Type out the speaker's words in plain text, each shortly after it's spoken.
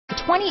The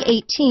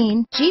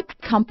 2018 Jeep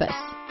Compass.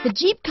 The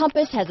Jeep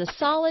Compass has a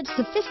solid,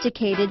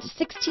 sophisticated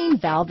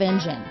 16-valve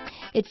engine.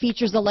 It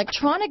features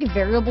electronic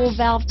variable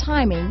valve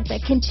timing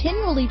that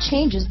continually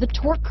changes the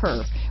torque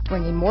curve,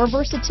 bringing more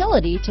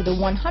versatility to the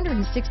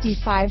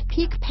 165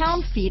 peak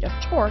pound-feet of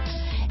torque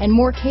and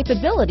more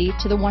capability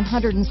to the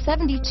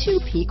 172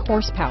 peak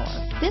horsepower.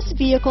 This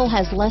vehicle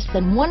has less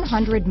than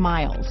 100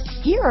 miles.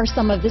 Here are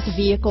some of this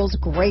vehicle's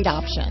great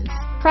options: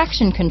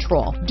 traction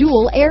control,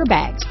 dual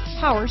airbags,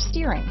 power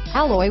steering,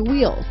 alloy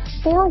wheels,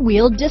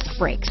 four-wheel disc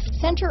brakes,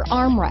 center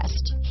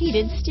armrest,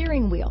 heated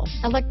steering wheel,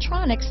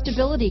 electronic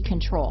stability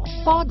control,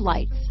 fog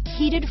lights,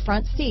 heated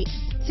front seats,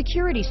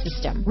 security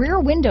system,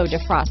 rear window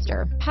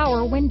defroster,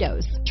 power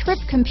windows, trip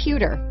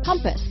computer,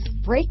 compass,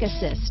 brake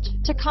assist,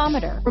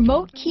 tachometer,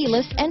 remote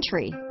keyless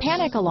entry,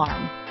 panic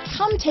alarm.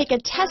 Come take a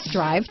test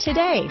drive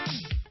today.